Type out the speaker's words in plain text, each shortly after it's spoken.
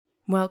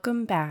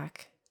Welcome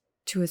back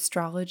to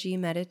Astrology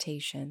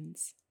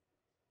Meditations,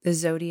 the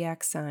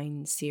Zodiac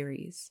Sign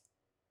series.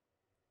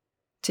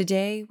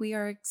 Today we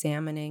are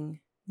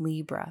examining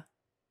Libra,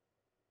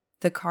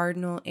 the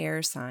cardinal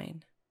air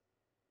sign,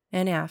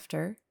 and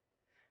after,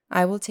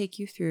 I will take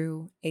you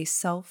through a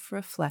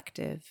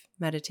self-reflective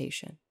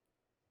meditation.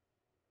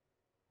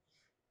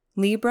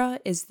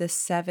 Libra is the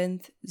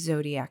 7th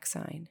zodiac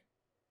sign.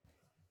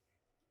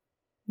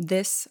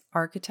 This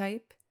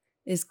archetype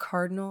is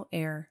cardinal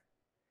air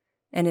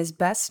and is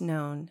best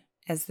known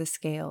as the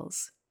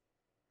scales.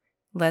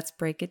 Let's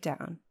break it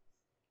down.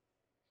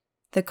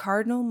 The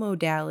cardinal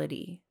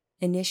modality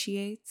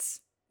initiates,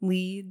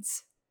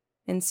 leads,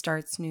 and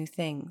starts new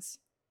things.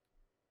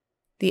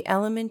 The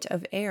element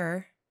of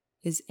air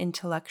is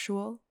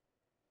intellectual,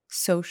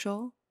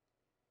 social,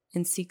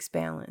 and seeks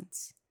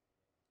balance.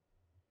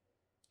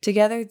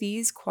 Together,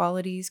 these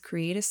qualities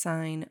create a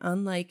sign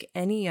unlike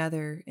any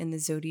other in the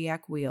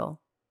zodiac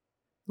wheel,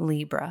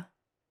 Libra.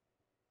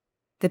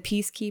 The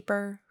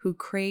peacekeeper who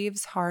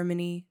craves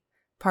harmony,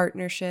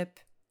 partnership,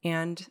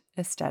 and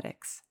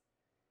aesthetics.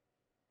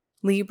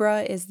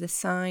 Libra is the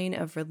sign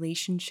of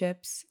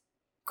relationships,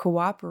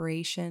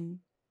 cooperation,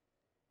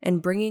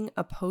 and bringing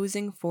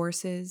opposing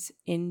forces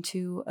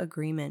into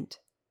agreement.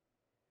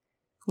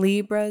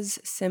 Libra's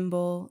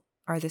symbol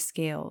are the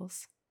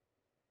scales,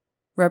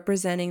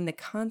 representing the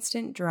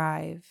constant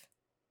drive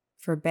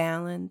for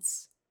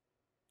balance,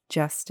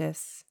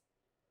 justice,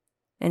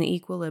 and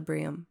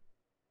equilibrium.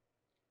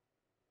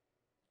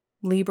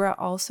 Libra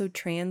also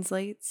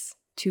translates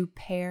to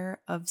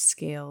pair of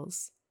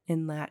scales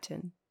in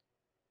Latin.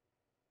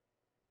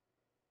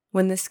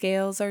 When the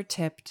scales are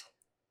tipped,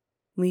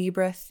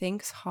 Libra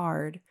thinks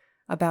hard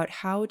about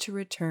how to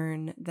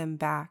return them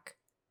back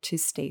to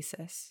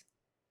stasis.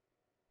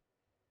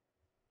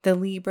 The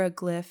Libra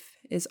glyph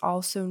is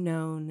also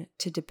known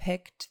to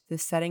depict the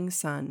setting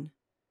sun,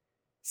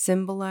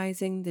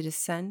 symbolizing the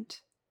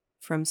descent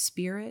from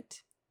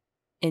spirit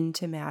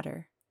into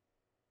matter.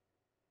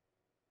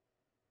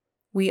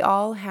 We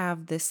all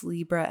have this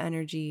Libra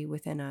energy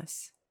within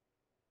us.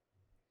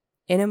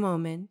 In a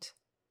moment,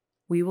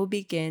 we will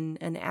begin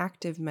an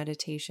active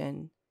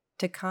meditation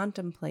to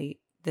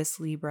contemplate this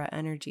Libra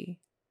energy.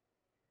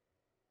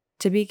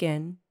 To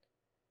begin,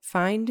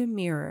 find a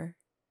mirror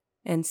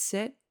and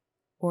sit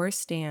or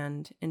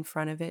stand in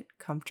front of it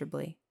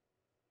comfortably.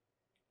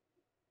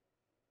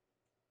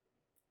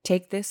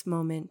 Take this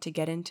moment to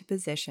get into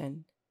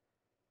position,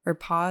 or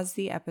pause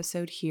the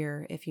episode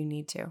here if you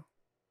need to.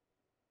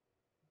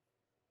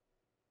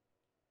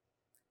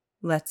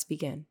 Let's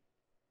begin.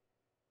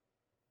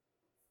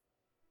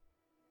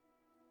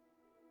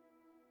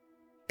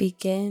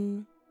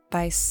 Begin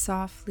by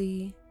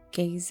softly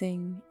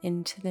gazing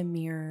into the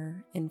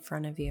mirror in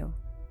front of you,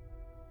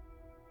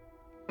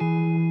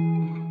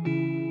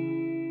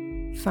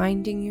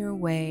 finding your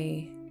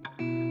way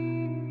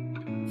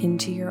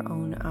into your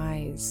own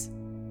eyes.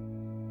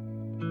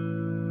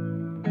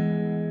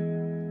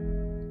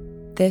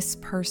 This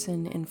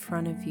person in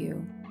front of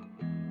you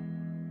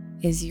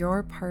is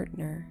your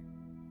partner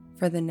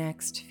for the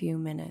next few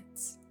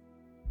minutes.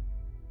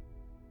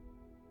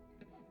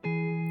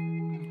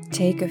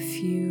 Take a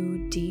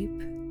few deep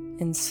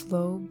and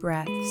slow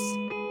breaths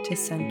to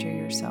center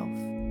yourself.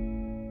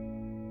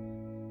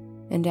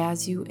 And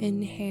as you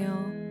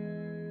inhale,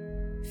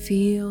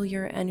 feel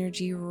your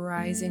energy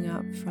rising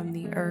up from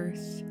the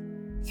earth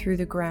through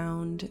the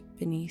ground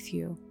beneath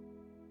you.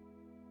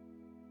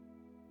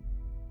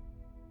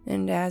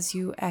 And as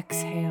you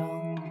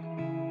exhale,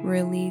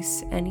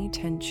 release any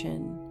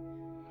tension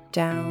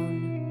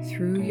down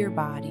through your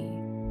body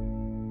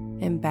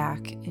and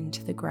back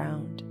into the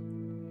ground.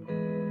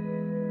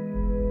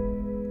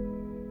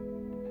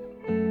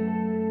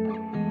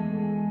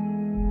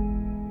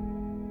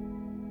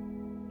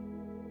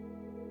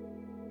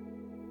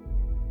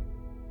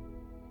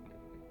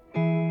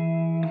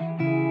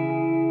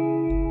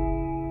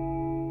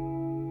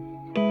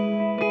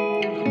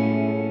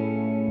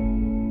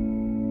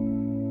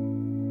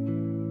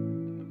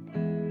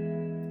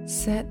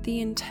 Set the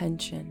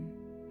intention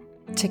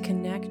to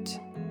connect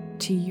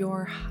to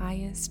your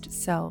highest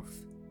self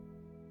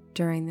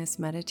during this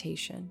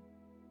meditation.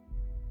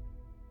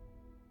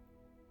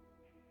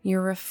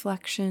 Your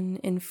reflection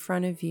in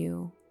front of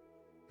you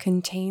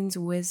contains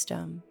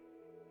wisdom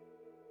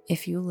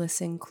if you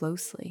listen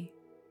closely.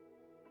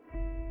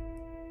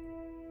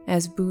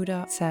 As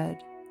Buddha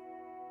said,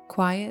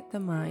 quiet the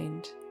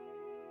mind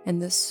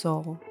and the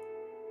soul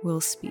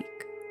will speak.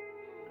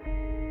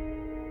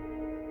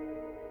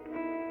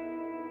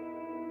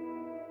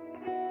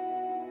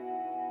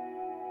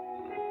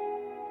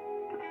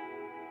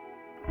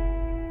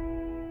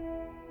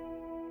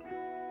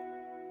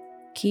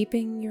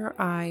 Keeping your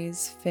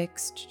eyes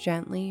fixed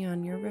gently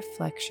on your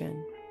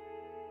reflection,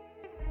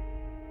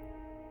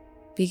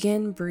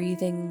 begin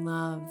breathing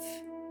love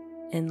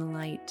and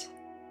light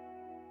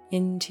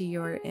into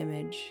your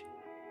image.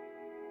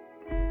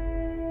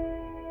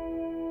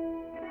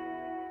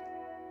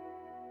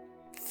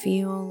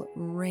 Feel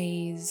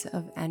rays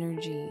of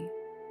energy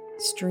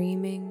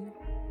streaming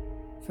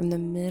from the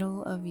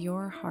middle of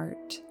your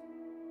heart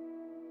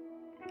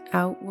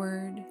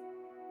outward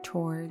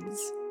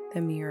towards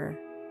the mirror.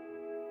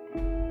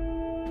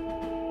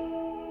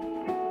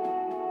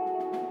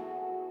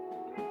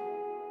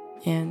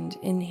 And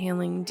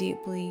inhaling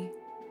deeply,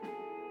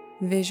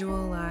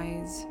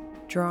 visualize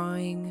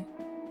drawing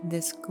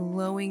this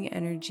glowing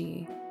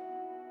energy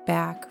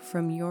back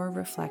from your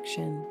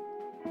reflection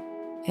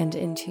and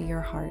into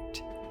your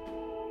heart.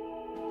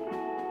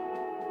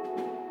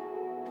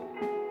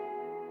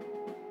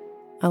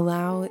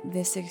 Allow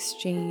this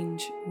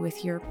exchange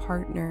with your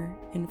partner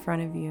in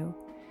front of you,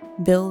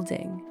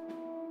 building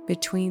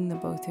between the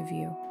both of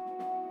you.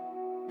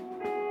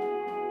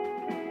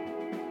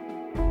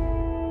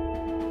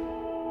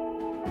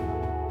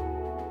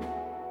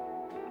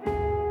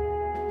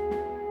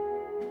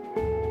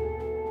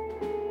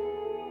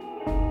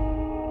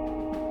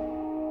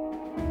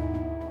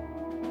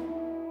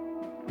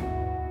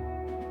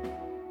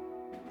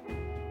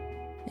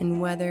 And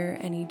whether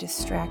any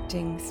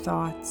distracting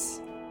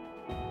thoughts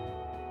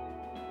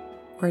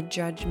or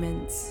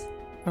judgments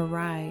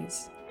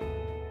arise,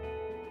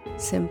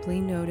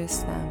 simply notice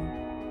them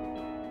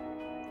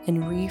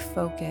and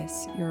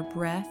refocus your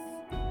breath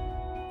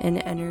and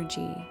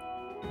energy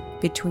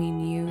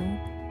between you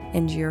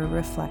and your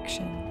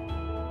reflection.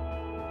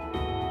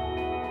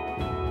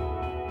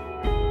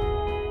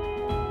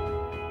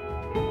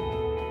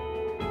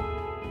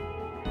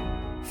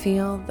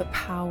 Feel the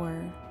power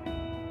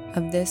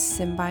of this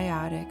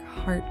symbiotic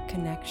heart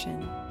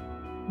connection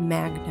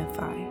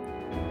magnify.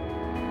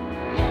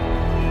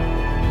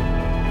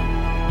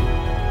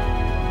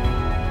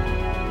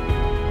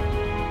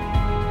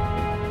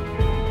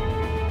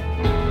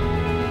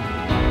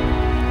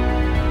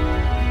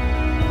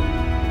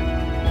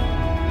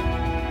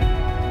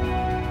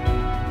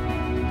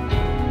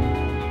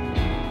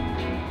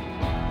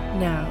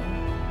 Now,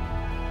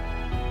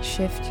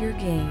 shift your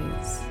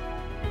gaze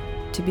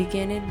to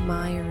begin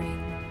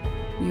admiring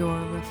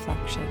your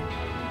reflection.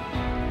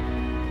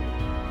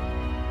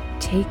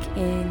 Take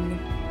in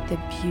the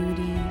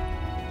beauty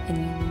and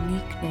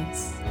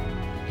uniqueness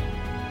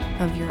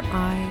of your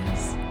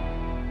eyes,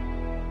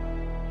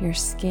 your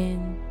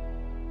skin,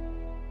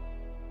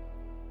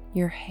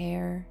 your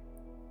hair.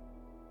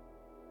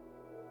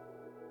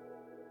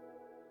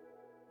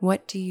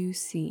 What do you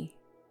see?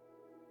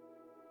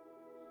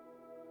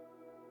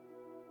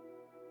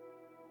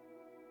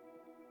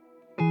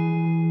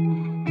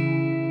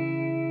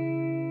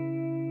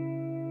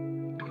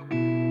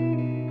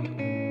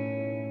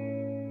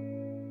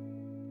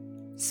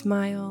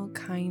 Smile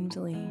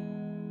kindly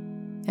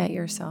at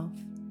yourself,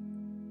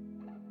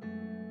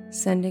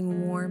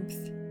 sending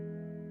warmth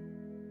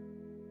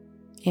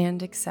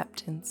and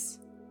acceptance.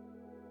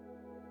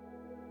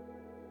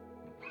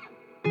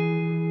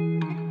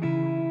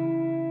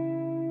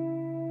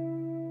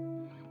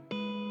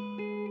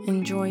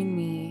 And join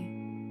me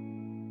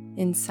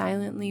in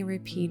silently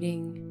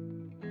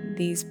repeating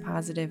these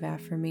positive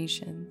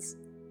affirmations.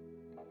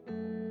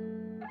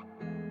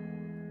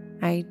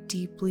 I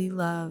deeply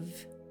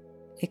love,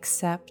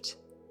 accept,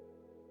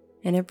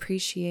 and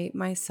appreciate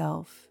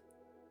myself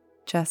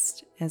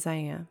just as I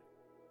am.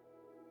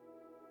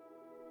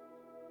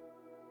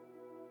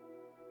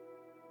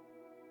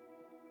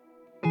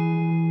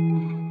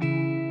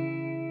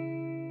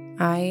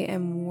 I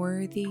am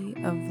worthy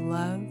of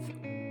love,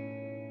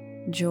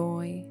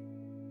 joy,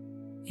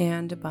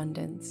 and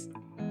abundance.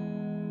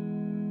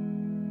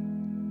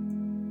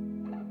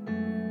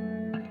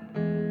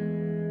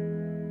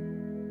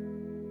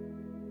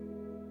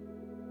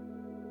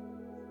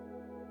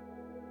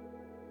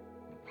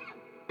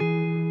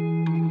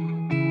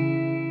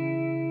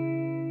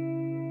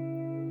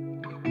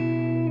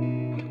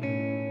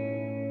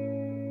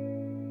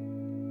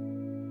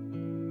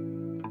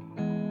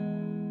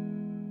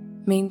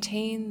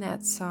 Maintain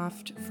that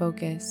soft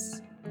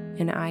focus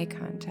and eye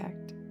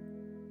contact.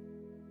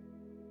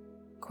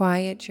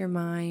 Quiet your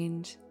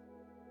mind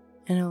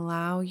and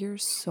allow your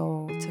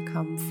soul to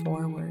come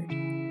forward,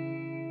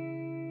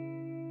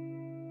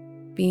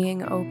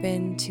 being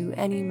open to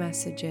any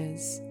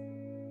messages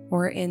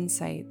or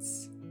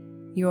insights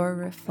your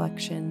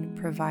reflection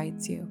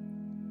provides you.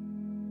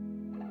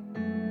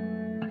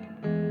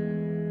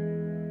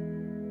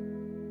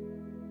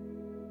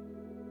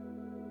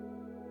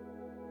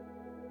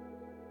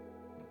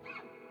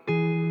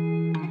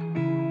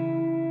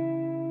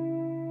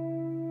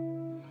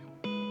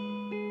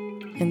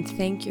 And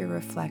thank your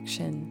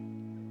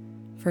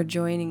reflection for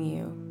joining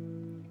you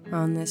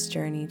on this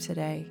journey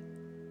today.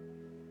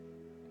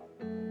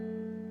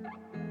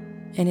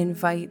 And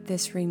invite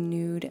this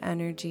renewed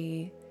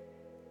energy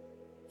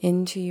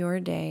into your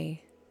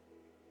day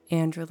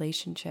and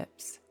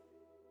relationships.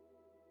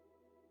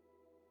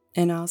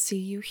 And I'll see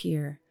you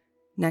here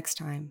next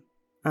time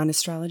on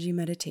Astrology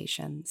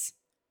Meditations.